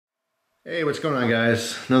Hey, what's going on,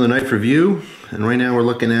 guys? Another knife review, and right now we're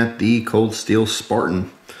looking at the Cold Steel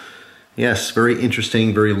Spartan. Yes, very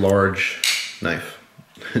interesting, very large knife,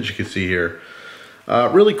 as you can see here.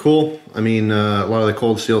 Really cool. I mean, a lot of the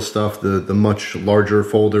Cold Steel stuff, the much larger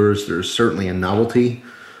folders, there's certainly a novelty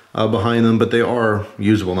behind them, but they are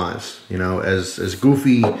usable knives. You know, as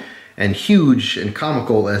goofy and huge and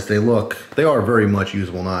comical as they look, they are very much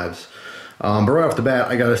usable knives. But right off the bat,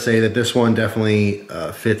 I gotta say that this one definitely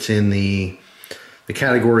fits in the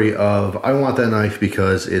category of I want that knife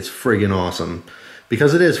because it's friggin' awesome.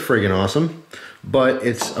 Because it is friggin' awesome, but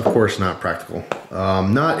it's of course not practical.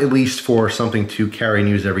 Not at least for something to carry and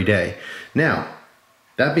use every day. Now,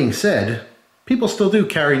 that being said, people still do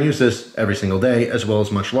carry and use this every single day, as well as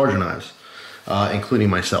much larger knives, including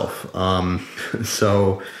myself.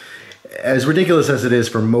 So, as ridiculous as it is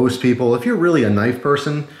for most people, if you're really a knife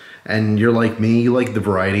person, and you're like me, you like the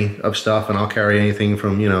variety of stuff, and I'll carry anything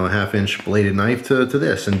from, you know, a 1/2-inch bladed knife to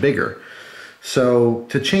this and bigger. So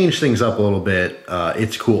to change things up a little bit,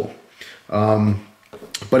 it's cool.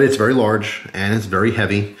 But it's very large and it's very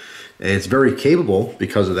heavy. It's very capable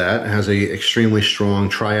because of that. It has a extremely strong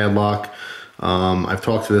triad lock. I've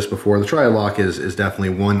talked to this before. The triad lock is definitely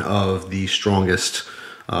one of the strongest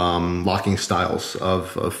locking styles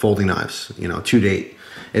of folding knives, you know, to date.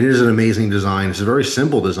 It is an amazing design. It's a very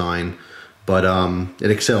simple design, but it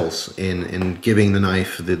excels in giving the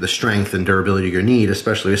knife the strength and durability you're gonna need,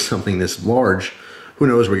 especially with something this large. Who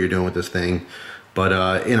knows what you're doing with this thing?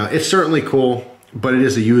 But you know, it's certainly cool, but it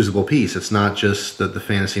is a usable piece. It's not just the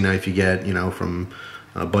fantasy knife you get, you know, from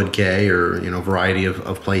Bud K or, you know, variety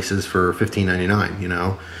of places for $15.99, you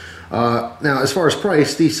know. Now, as far as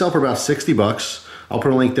price, these sell for about 60 bucks. I'll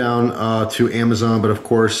put a link down to Amazon, but of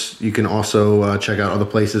course you can also check out other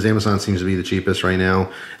places. Amazon seems to be the cheapest right now,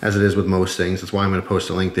 as it is with most things. That's why I'm going to post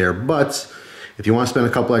a link there. But if you want to spend a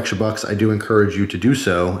couple extra bucks, I do encourage you to do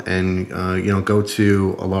so, and you know, go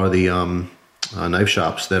to a lot of the knife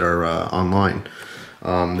shops that are online.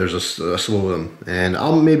 There's a slew of them, and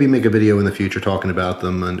I'll maybe make a video in the future talking about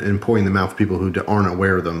them and pointing them out for people who aren't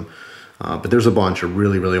aware of them. But there's a bunch of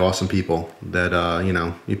really, really awesome people that, you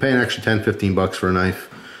know, you pay an extra 10, 15 bucks for a knife.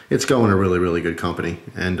 It's going to really, really good company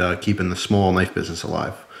and keeping the small knife business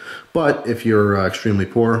alive. But if you're extremely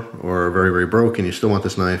poor or very, very broke and you still want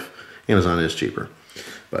this knife, Amazon is cheaper.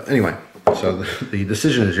 But anyway, so the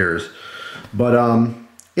decision is yours. But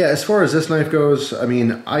yeah, as far as this knife goes, I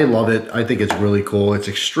mean, I love it. I think it's really cool. It's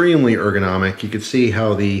extremely ergonomic. You can see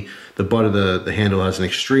how the butt of the handle has an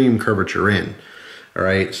extreme curvature in. All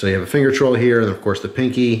right, so you have a finger troll here, and of course the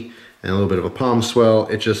pinky, and a little bit of a palm swell.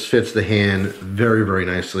 It just fits the hand very, very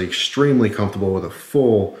nicely. Extremely comfortable with a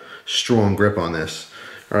full, strong grip on this.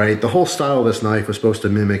 All right, the whole style of this knife was supposed to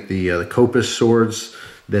mimic the Kopis swords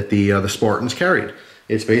that the Spartans carried.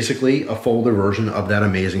 It's basically a folder version of that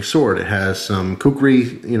amazing sword. It has some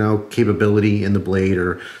kukri, you know, capability in the blade,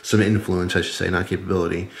 or some influence, I should say, not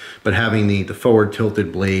capability. But having the forward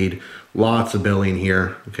tilted blade, lots of belly in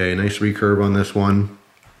here. Okay, nice recurve on this one,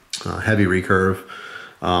 heavy recurve.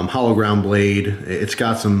 Hollow ground blade. It's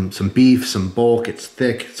got some beef, some bulk. It's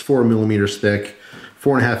thick. It's 4 millimeters thick,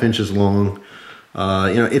 4.5 inches long.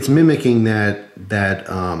 You know, it's mimicking that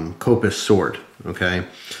Kopis sword. Okay,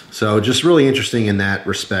 so just really interesting in that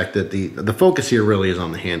respect, that the focus here really is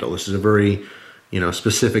on the handle. This is a very, you know,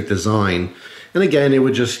 specific design, and again, it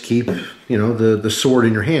would just keep, you know, the sword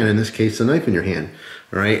in your hand, in this case the knife in your hand.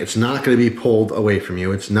 All right, it's not going to be pulled away from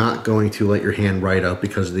you. It's not going to let your hand right up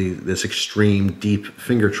because of this extreme deep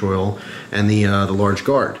finger choil and the large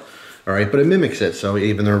guard. All right, but it mimics it. So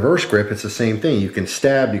even the reverse grip, it's the same thing. You can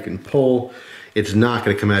stab, you can pull. It's not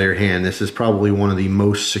going to come out of your hand. This is probably one of the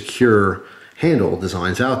most secure handle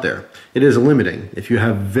designs out there. It is limiting. If you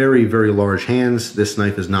have very, very large hands, this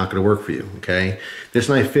knife is not going to work for you. Okay, this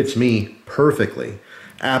knife fits me perfectly,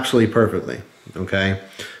 absolutely perfectly. Okay.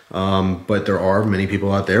 But there are many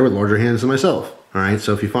people out there with larger hands than myself. All right,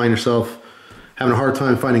 so if you find yourself having a hard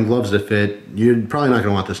time finding gloves that fit, you're probably not going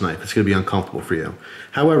to want this knife. It's going to be uncomfortable for you.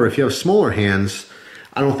 However, if you have smaller hands,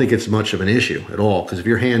 I don't think it's much of an issue at all, because if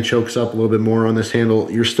your hand chokes up a little bit more on this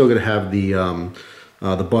handle, you're still going to have the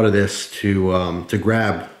butt of this to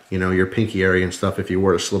grab, you know, your pinky area and stuff if you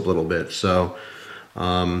were to slip a little bit. So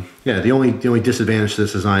yeah, the only disadvantage to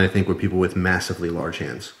this design, I think, were people with massively large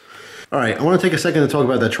hands. All right, I want to take a second to talk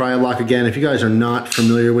about that triad lock again. If you guys are not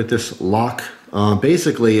familiar with this lock,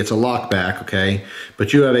 basically it's a lock back, okay?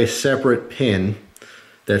 But you have a separate pin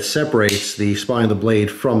that separates the spine of the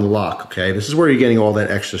blade from the lock, okay? This is where you're getting all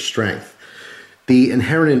that extra strength. The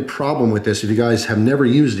inherent problem with this, if you guys have never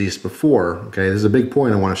used these before, okay, this is a big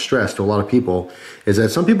point I want to stress to a lot of people, is that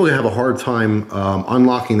some people have a hard time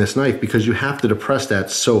unlocking this knife because you have to depress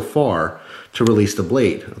that so far to release the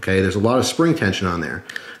blade, okay? There's a lot of spring tension on there,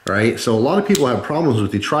 right? So a lot of people have problems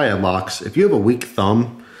with the triad locks. If you have a weak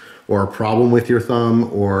thumb or a problem with your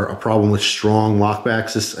thumb or a problem with strong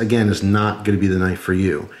lockbacks, this, again, is not going to be the knife for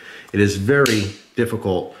you. It is very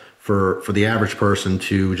difficult for the average person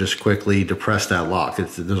to just quickly depress that lock.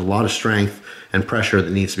 There's a lot of strength and pressure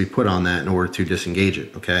that needs to be put on that in order to disengage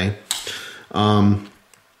it, okay?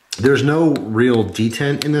 There's no real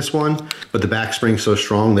detent in this one, but the back spring's so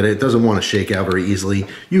strong that it doesn't want to shake out very easily.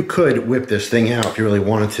 You could whip this thing out if you really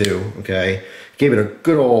wanted to, okay? Gave it a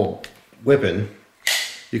good old whipping,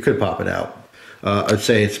 you could pop it out. I'd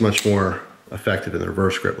say it's much more effective in the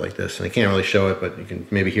reverse grip like this. And I can't really show it, but you can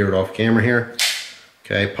maybe hear it off camera here.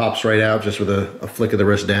 Okay, pops right out just with a flick of the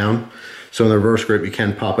wrist down. So in the reverse grip, you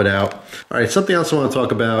can pop it out. All right, something else I want to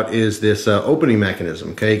talk about is this opening mechanism,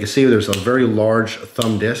 okay? You can see there's a very large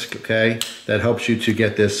thumb disc, okay? That helps you to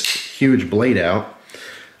get this huge blade out.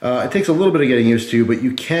 It takes a little bit of getting used to, but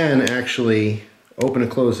you can actually open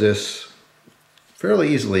and close this fairly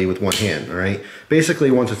easily with one hand, all right?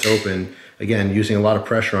 Basically, once it's open, again, using a lot of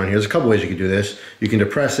pressure on here, there's a couple ways you can do this. You can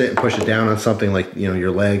depress it and push it down on something like, you know,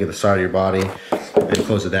 your leg or the side of your body and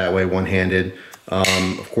close it that way, one-handed.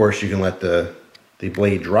 Of course, you can let the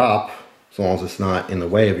blade drop as long as it's not in the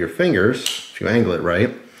way of your fingers, if you angle it right.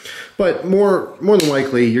 But more than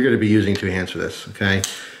likely, you're going to be using two hands for this, okay?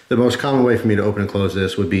 The most common way for me to open and close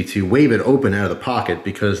this would be to wave it open out of the pocket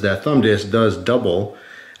because that thumb disc does double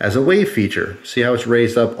as a wave feature. See how it's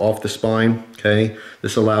raised up off the spine, okay?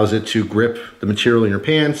 This allows it to grip the material in your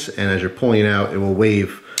pants, and as you're pulling it out, it will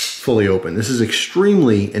wave fully open. This is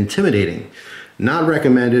extremely intimidating. Not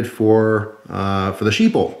recommended for the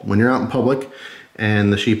sheeple. When you're out in public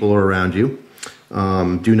and the sheeple are around you,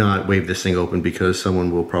 do not wave this thing open because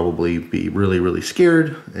someone will probably be really, really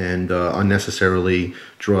scared and unnecessarily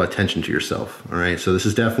draw attention to yourself, all right? So this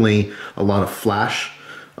is definitely a lot of flash.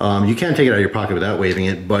 You can take it out of your pocket without waving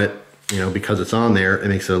it, but you know, because it's on there, it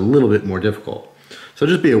makes it a little bit more difficult. So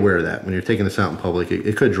just be aware of that. When you're taking this out in public,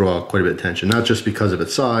 it could draw quite a bit of attention, not just because of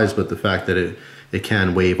its size, but the fact that it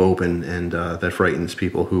can wave open, and that frightens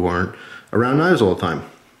people who aren't around knives all the time.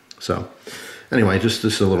 So anyway, just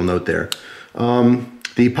a little note there.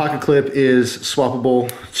 The pocket clip is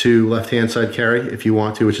swappable to left-hand side carry if you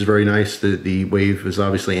want to, which is very nice. The wave is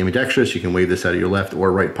obviously ambidextrous. You can wave this out of your left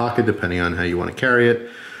or right pocket depending on how you want to carry it.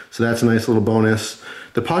 So that's a nice little bonus.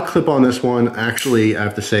 The pocket clip on this one, actually, I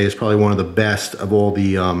have to say, is probably one of the best of all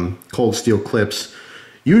the cold steel clips.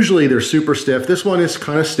 Usually they're super stiff. This one is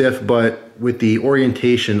kind of stiff, but with the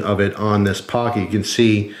orientation of it on this pocket, you can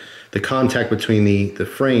see the contact between the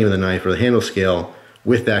frame of the knife or the handle scale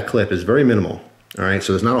with that clip is very minimal. All right,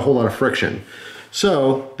 so there's not a whole lot of friction.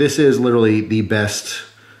 So this is literally the best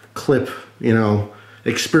clip, you know,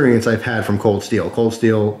 experience I've had from cold steel. Cold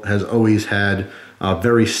steel has always had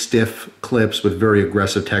very stiff clips with very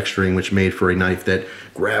aggressive texturing, which made for a knife that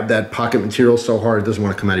grabbed that pocket material so hard it doesn't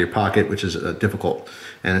want to come out of your pocket, which is difficult,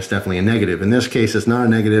 and it's definitely a negative. In this case, it's not a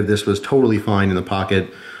negative. This was totally fine in the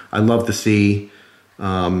pocket. I love to see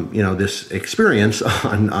you know, this experience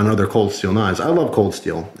on other cold steel knives. I love cold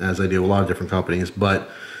steel, as I do a lot of different companies,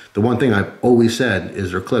 but the one thing I've always said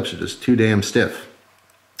is their clips are just too damn stiff.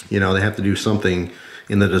 You know, they have to do something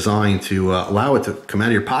in the design to allow it to come out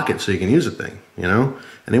of your pocket so you can use the thing, you know?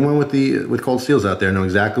 Anyone with cold steels out there know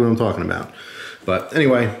exactly what I'm talking about. But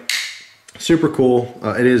anyway, super cool.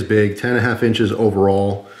 It is big, 10.5 inches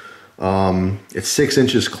overall. It's 6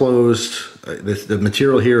 inches closed. The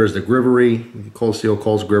material here is the Gimmicky. Cold steel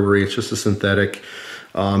calls Gimmicky. It's just a synthetic.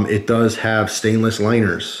 It does have stainless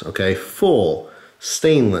liners, okay? Full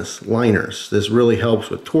stainless liners. This really helps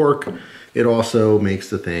with torque. It also makes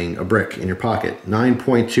the thing a brick in your pocket.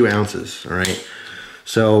 9.2 ounces, all right?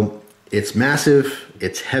 So it's massive,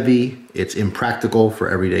 it's heavy, it's impractical for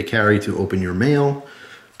everyday carry to open your mail,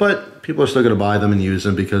 but people are still gonna buy them and use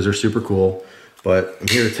them because they're super cool. But I'm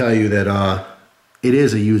here to tell you that it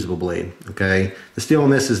is a usable blade, okay? The steel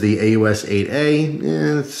on this is the AUS 8A.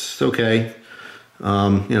 Yeah, it's okay. You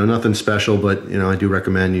know, nothing special, but you know, I do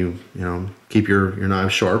recommend you know, keep your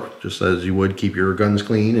knives sharp, just as you would keep your guns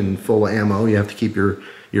clean and full of ammo. You have to keep your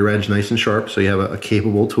edge nice and sharp so you have a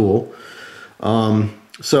capable tool.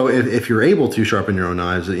 So if you're able to sharpen your own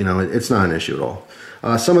knives, you know, it's not an issue at all.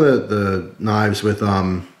 Some of the knives with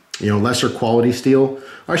you know, lesser quality steel,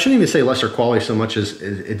 or I shouldn't even say lesser quality so much as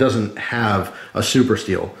it doesn't have a super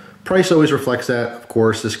steel. Price always reflects that, of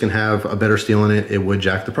course. This can have a better steel in it. It would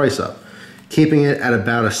jack the price up. keeping it at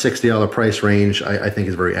about a $60 price range, I think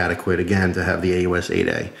is very adequate, again, to have the AUS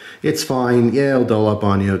 8A. It's fine. Yeah, it'll dull up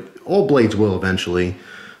on you. All blades will eventually.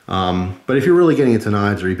 But if you're really getting into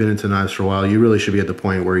knives, or you've been into knives for a while, you really should be at the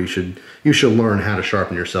point where you should learn how to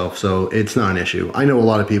sharpen yourself. So it's not an issue. I know a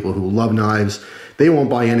lot of people who love knives. They won't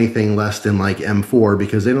buy anything less than like M4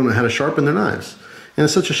 because they don't know how to sharpen their knives. And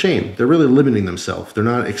it's such a shame. They're really limiting themselves. They're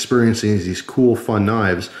not experiencing these cool, fun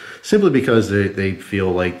knives simply because they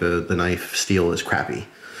feel like the knife steel is crappy.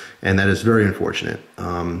 And that is very unfortunate.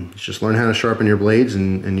 Just learn how to sharpen your blades,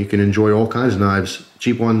 and you can enjoy all kinds of knives,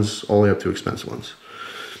 cheap ones all the way up to expensive ones.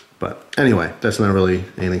 But anyway, that's not really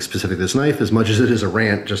anything specific to this knife as much as it is a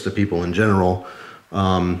rant just to people in general. You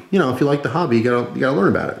know, if you like the hobby, you gotta learn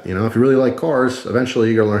about it. You know, if you really like cars, eventually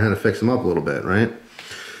you gotta learn how to fix them up a little bit, right?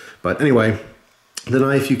 But anyway, the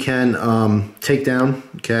knife you can take down,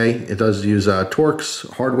 okay? It does use Torx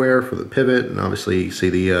hardware for the pivot, and obviously you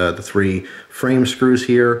see the 3 frame screws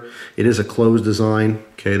here. It is a closed design,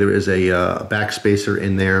 okay? There is a back spacer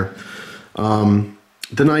in there.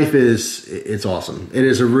 The knife it's awesome. It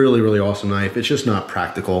is a really, really awesome knife. It's just not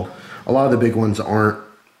practical. A lot of the big ones aren't,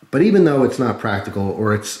 but even though it's not practical,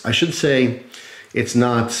 or I should say, it's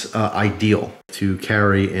not ideal to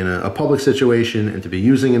carry in a public situation and to be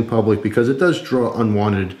using in public, because it does draw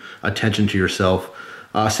unwanted attention to yourself.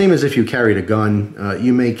 Same as if you carried a gun.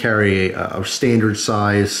 You may carry a standard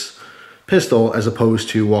size pistol as opposed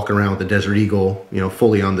to walking around with a Desert Eagle, you know,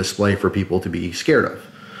 fully on display for people to be scared of.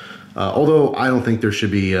 Although I don't think there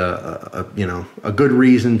should be a good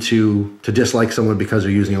reason to dislike someone because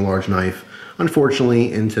they're using a large knife.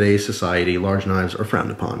 Unfortunately, in today's society, large knives are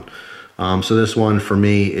frowned upon. So this one for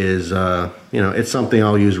me is, it's something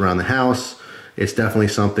I'll use around the house. It's definitely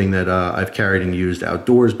something that I've carried and used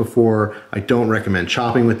outdoors before. I don't recommend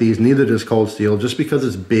chopping with these, neither does Cold Steel. Just because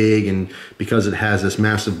it's big and because it has this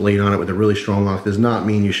massive blade on it with a really strong lock does not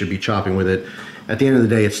mean you should be chopping with it. At the end of the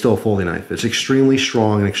day, it's still a folding knife. It's extremely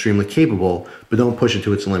strong and extremely capable, but don't push it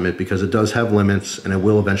to its limit, because it does have limits and it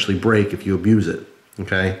will eventually break if you abuse it,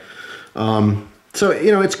 okay? So,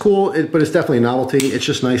 you know, it's cool, but it's definitely a novelty. It's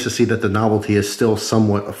just nice to see that the novelty is still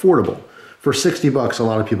somewhat affordable. For 60 bucks, a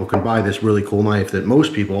lot of people can buy this really cool knife that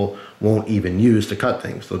most people won't even use to cut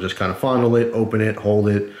things. They'll just kind of fondle it, open it, hold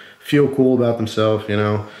it, feel cool about themselves, you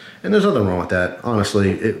know? And there's nothing wrong with that,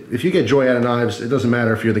 honestly. If you get joy out of knives, it doesn't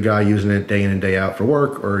matter if you're the guy using it day in and day out for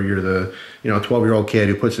work, or you're the 12-year-old kid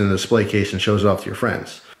who puts it in a display case and shows it off to your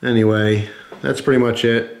friends. Anyway, that's pretty much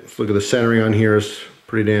it. Let's look at the centering on here. Is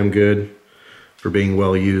pretty damn good for being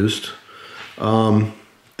well used.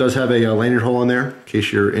 Does have a lanyard hole on there in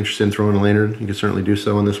case you're interested in throwing a lanyard. You can certainly do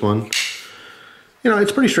so on this one. You know,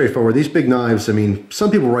 it's pretty straightforward. These big knives, I mean,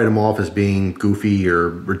 some people write them off as being goofy or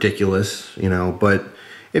ridiculous, you know, but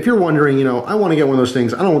if you're wondering, you know, I want to get one of those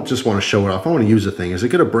things, I don't just want to show it off, I want to use the thing. Is it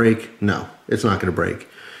going to break? No, it's not going to break.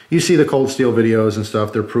 You see the Cold Steel videos and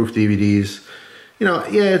stuff, they're proof DVDs. You know,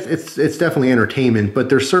 yeah, it's definitely entertainment, but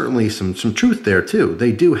there's certainly some truth there too.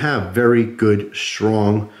 They do have very good,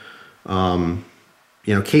 strong,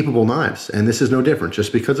 capable knives, and this is no different.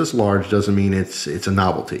 Just because it's large doesn't mean it's a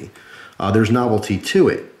novelty. There's novelty to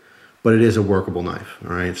it, but it is a workable knife,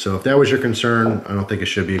 all right? So if that was your concern, I don't think it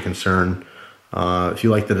should be a concern. If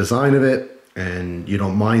you like the design of it and you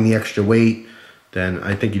don't mind the extra weight, then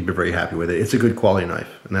I think you'd be very happy with it. It's a good quality knife,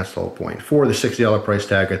 and that's the whole point. For the $60 price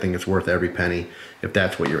tag, I think it's worth every penny if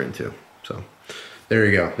that's what you're into. So there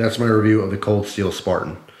you go. That's my review of the Cold Steel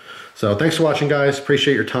Spartan. So thanks for watching, guys.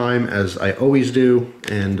 Appreciate your time, as I always do,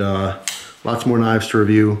 and lots more knives to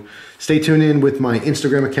review. Stay tuned in with my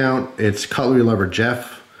Instagram account. It's cutlerylover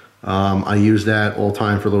Jeff. I use that all the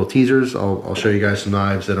time for little teasers. I'll show you guys some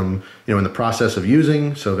knives that I'm in the process of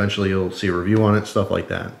using, so eventually you'll see a review on it, stuff like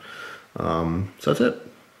that. So that's it.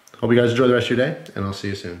 Hope you guys enjoy the rest of your day, and I'll see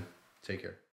you soon. Take care.